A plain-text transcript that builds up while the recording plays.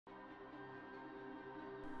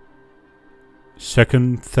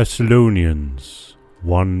2 Thessalonians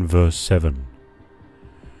 1 verse 7.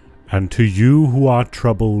 And to you who are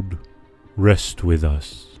troubled, rest with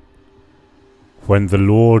us, when the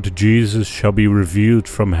Lord Jesus shall be revealed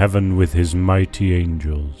from heaven with his mighty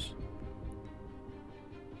angels.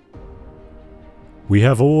 We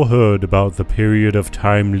have all heard about the period of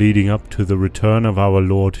time leading up to the return of our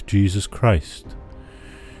Lord Jesus Christ.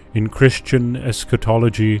 In Christian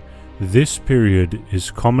eschatology, this period is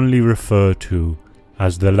commonly referred to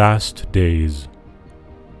as the last days.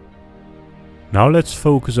 Now let's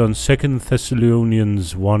focus on 2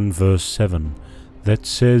 Thessalonians 1 verse 7 that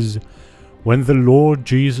says, when the Lord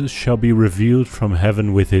Jesus shall be revealed from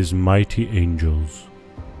heaven with his mighty angels.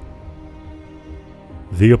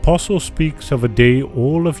 The apostle speaks of a day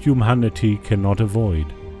all of humanity cannot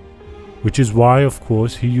avoid, which is why, of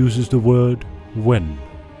course, he uses the word when.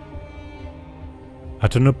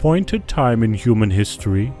 At an appointed time in human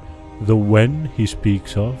history, the when he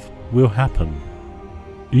speaks of will happen.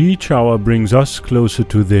 Each hour brings us closer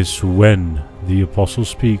to this when the apostle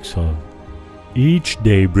speaks of. Each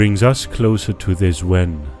day brings us closer to this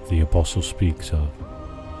when the apostle speaks of.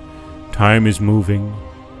 Time is moving,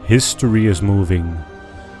 history is moving,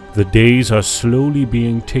 the days are slowly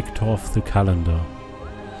being ticked off the calendar,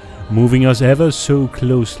 moving us ever so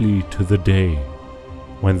closely to the day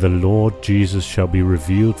when the Lord Jesus shall be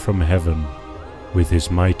revealed from heaven with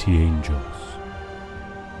his mighty angels.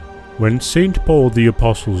 When St. Paul the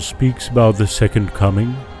Apostle speaks about the second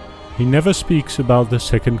coming, he never speaks about the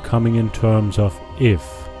second coming in terms of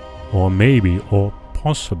if, or maybe, or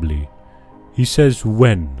possibly. He says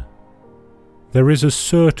when. There is a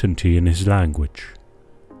certainty in his language.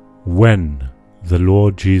 When the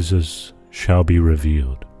Lord Jesus shall be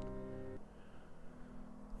revealed.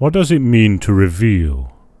 What does it mean to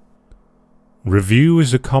reveal? Reveal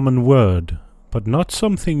is a common word, but not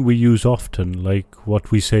something we use often like what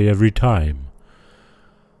we say every time.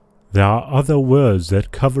 There are other words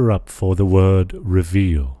that cover up for the word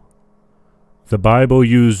reveal. The Bible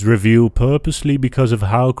used reveal purposely because of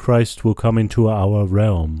how Christ will come into our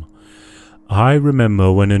realm. I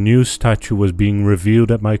remember when a new statue was being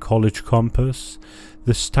revealed at my college campus.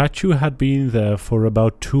 The statue had been there for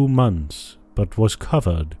about 2 months, but was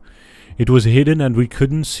covered. It was hidden and we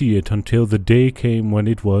couldn't see it until the day came when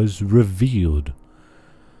it was revealed.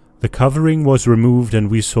 The covering was removed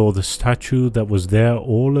and we saw the statue that was there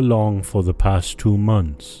all along for the past 2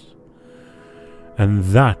 months. And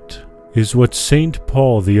that is what St.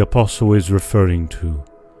 Paul the Apostle is referring to.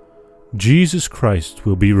 Jesus Christ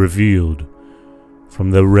will be revealed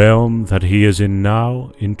from the realm that he is in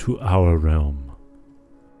now into our realm.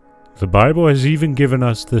 The Bible has even given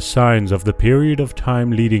us the signs of the period of time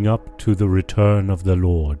leading up to the return of the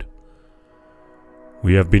Lord.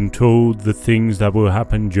 We have been told the things that will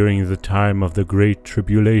happen during the time of the Great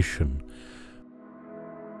Tribulation.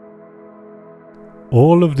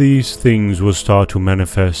 All of these things will start to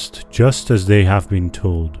manifest just as they have been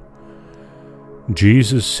told.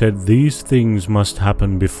 Jesus said these things must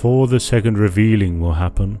happen before the second revealing will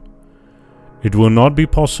happen. It will not be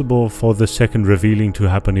possible for the second revealing to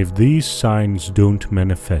happen if these signs don't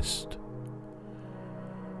manifest.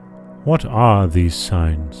 What are these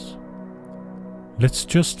signs? Let's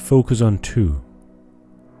just focus on 2.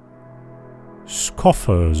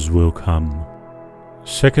 Scoffers will come.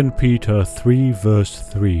 2 Peter 3 verse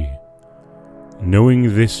 3.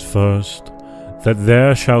 Knowing this first, that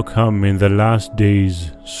there shall come in the last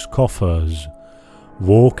days scoffers,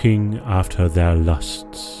 walking after their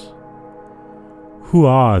lusts. Who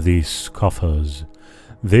are these scoffers?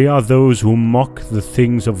 They are those who mock the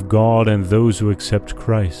things of God and those who accept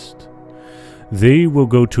Christ. They will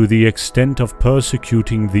go to the extent of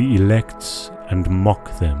persecuting the elects and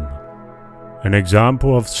mock them. An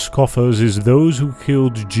example of scoffers is those who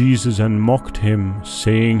killed Jesus and mocked him,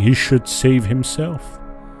 saying he should save himself.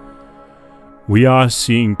 We are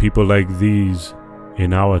seeing people like these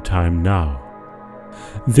in our time now.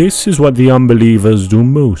 This is what the unbelievers do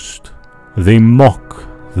most. They mock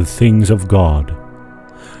the things of God.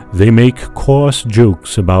 They make coarse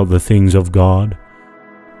jokes about the things of God,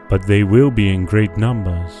 but they will be in great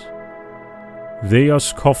numbers. They are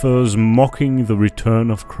scoffers mocking the return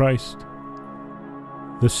of Christ.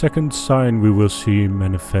 The second sign we will see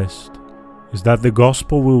manifest is that the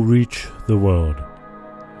gospel will reach the world.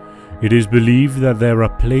 It is believed that there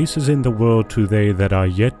are places in the world today that are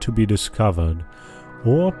yet to be discovered,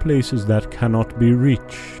 or places that cannot be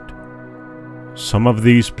reached. Some of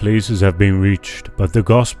these places have been reached, but the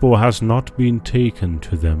gospel has not been taken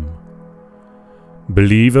to them.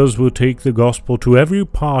 Believers will take the gospel to every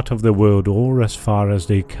part of the world or as far as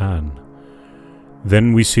they can.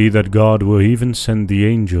 Then we see that God will even send the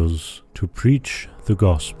angels to preach the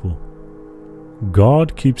gospel.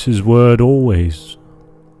 God keeps His word always,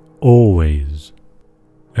 always.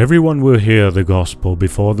 Everyone will hear the gospel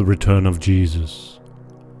before the return of Jesus.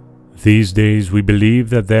 These days we believe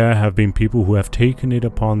that there have been people who have taken it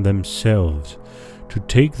upon themselves to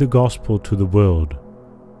take the gospel to the world,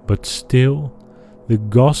 but still the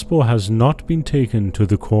gospel has not been taken to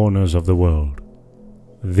the corners of the world.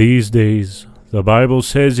 These days the Bible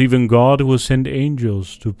says even God will send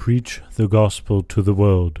angels to preach the gospel to the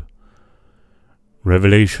world.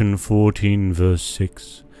 Revelation 14 verse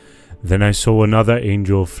 6. Then I saw another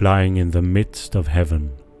angel flying in the midst of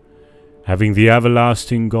heaven, having the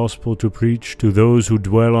everlasting gospel to preach to those who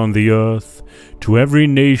dwell on the earth, to every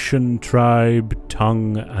nation, tribe,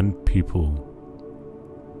 tongue, and people.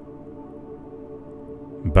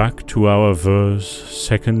 Back to our verse,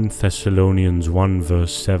 2 Thessalonians 1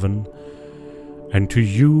 verse 7. And to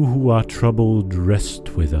you who are troubled, rest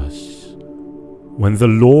with us, when the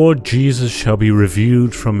Lord Jesus shall be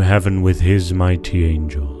revealed from heaven with His mighty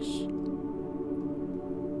angels.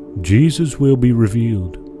 Jesus will be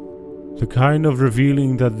revealed. The kind of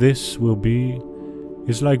revealing that this will be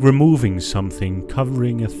is like removing something,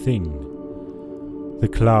 covering a thing. The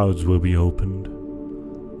clouds will be opened.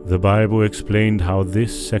 The Bible explained how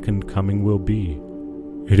this second coming will be.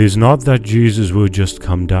 It is not that Jesus will just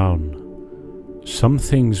come down. Some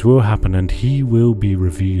things will happen and He will be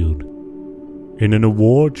revealed. In an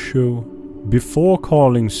award show, before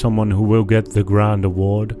calling someone who will get the grand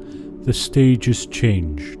award, the stage is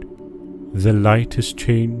changed. The light is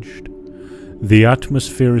changed. The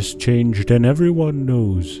atmosphere is changed, and everyone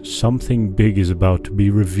knows something big is about to be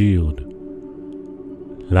revealed.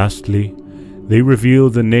 Lastly, they reveal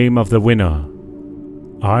the name of the winner.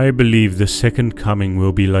 I believe the second coming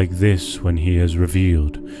will be like this when He is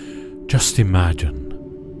revealed. Just imagine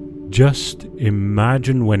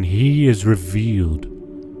when He is revealed.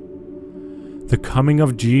 The coming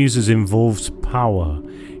of Jesus involves power.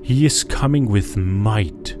 He is coming with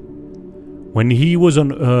might. When He was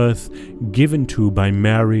on earth, given to by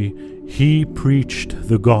Mary, He preached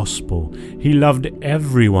the gospel. He loved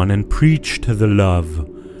everyone and preached the love.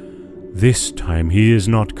 This time He is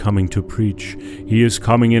not coming to preach. He is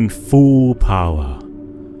coming in full power.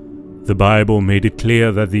 The Bible made it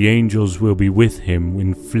clear that the angels will be with Him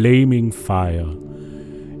in flaming fire.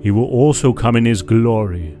 He will also come in His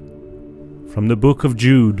glory. From the book of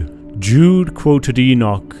Jude quoted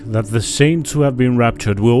Enoch that the saints who have been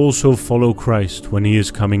raptured will also follow Christ when He is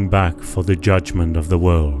coming back for the judgment of the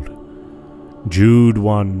world. Jude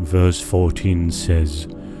 1 verse 14 says,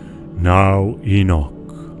 Now Enoch,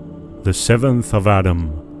 the seventh of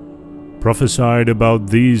Adam, prophesied about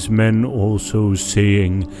these men also,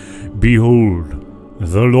 saying, Behold,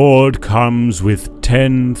 the Lord comes with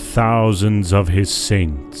 10,000s of His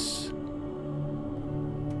saints.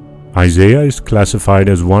 Isaiah is classified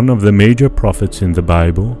as one of the major prophets in the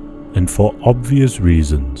Bible, and for obvious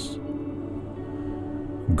reasons.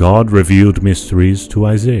 God revealed mysteries to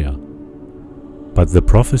Isaiah. But the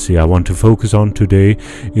prophecy I want to focus on today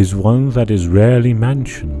is one that is rarely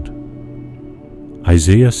mentioned.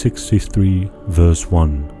 Isaiah 63 verse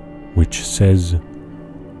 1, which says,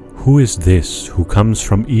 Who is this who comes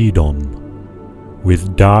from Edom,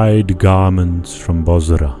 with dyed garments from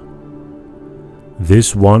Bozrah?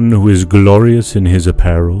 This one who is glorious in his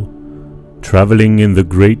apparel, traveling in the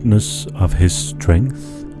greatness of his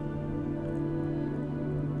strength?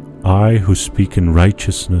 I who speak in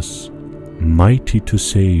righteousness, mighty to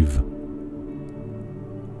save.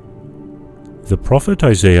 The prophet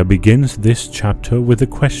Isaiah begins this chapter with a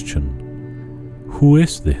question. Who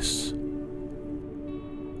is this?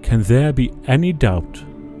 Can there be any doubt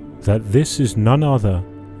that this is none other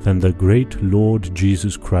than the great Lord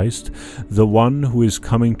Jesus Christ, the one who is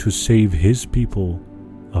coming to save His people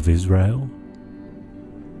of Israel?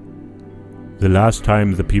 The last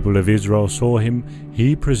time the people of Israel saw Him,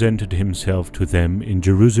 He presented Himself to them in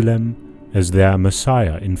Jerusalem as their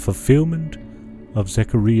Messiah in fulfillment of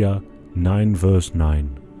Zechariah 9 verse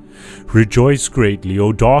 9. Rejoice greatly,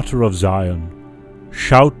 O daughter of Zion.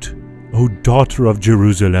 Shout, O daughter of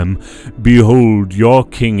Jerusalem. Behold, your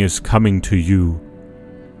King is coming to you.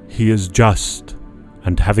 He is just,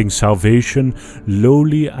 and having salvation,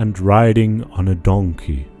 lowly and riding on a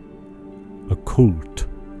donkey, a colt,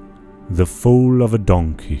 the foal of a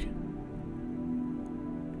donkey.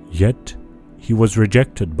 Yet He was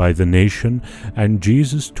rejected by the nation, and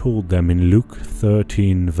Jesus told them in Luke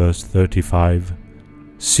 13 verse 35,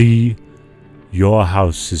 See, your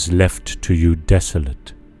house is left to you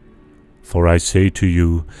desolate. For I say to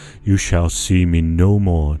you, you shall see me no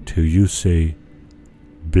more till you say,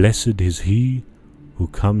 Blessed is he who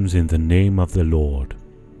comes in the name of the Lord.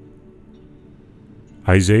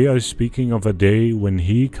 Isaiah is speaking of a day when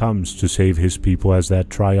he comes to save his people as their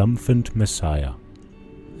triumphant Messiah.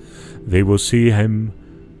 They will see him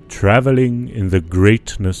traveling in the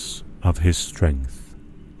greatness of his strength.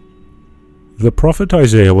 The prophet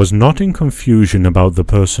Isaiah was not in confusion about the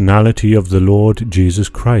personality of the Lord Jesus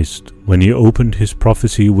Christ when he opened his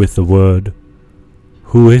prophecy with the word,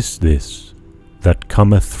 "Who is this that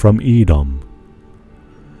cometh from Edom?"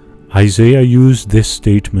 Isaiah used this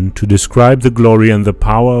statement to describe the glory and the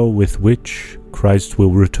power with which Christ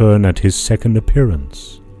will return at his second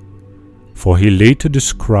appearance. For he later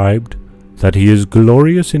described that he is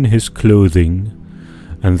glorious in his clothing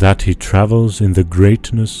and that he travels in the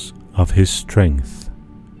greatness of his strength.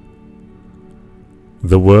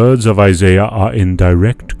 The words of Isaiah are in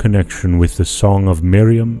direct connection with the song of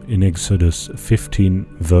Miriam in Exodus 15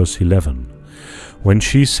 verse 11, when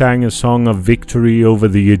she sang a song of victory over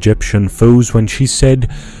the Egyptian foes, when she said,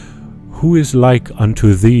 "Who is like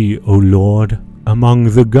unto thee, O Lord,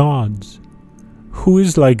 among the gods? Who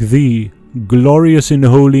is like thee, glorious in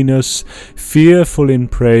holiness, fearful in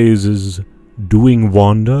praises, doing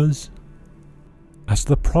wonders?" As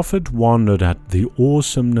the prophet wondered at the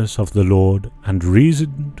awesomeness of the Lord and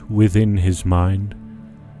reasoned within his mind,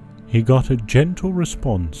 he got a gentle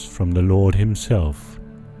response from the Lord himself.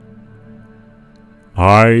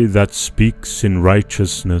 "I that speaks in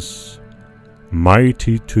righteousness,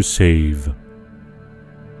 mighty to save."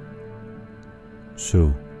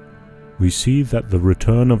 So, we see that the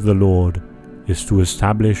return of the Lord is to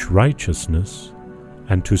establish righteousness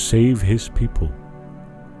and to save his people.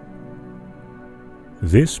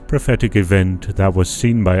 This prophetic event that was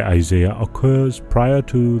seen by Isaiah occurs prior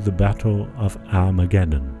to the Battle of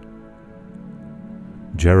Armageddon.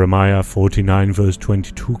 Jeremiah 49 verse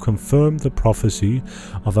 22 confirmed the prophecy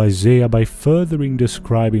of Isaiah by furthering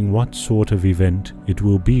describing what sort of event it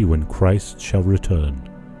will be when Christ shall return.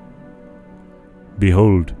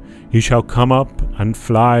 "Behold, he shall come up and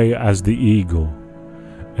fly as the eagle,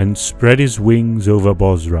 and spread his wings over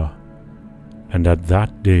Bozrah. And at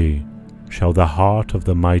that day shall the heart of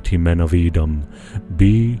the mighty men of Edom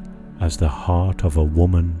be as the heart of a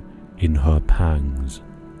woman in her pangs."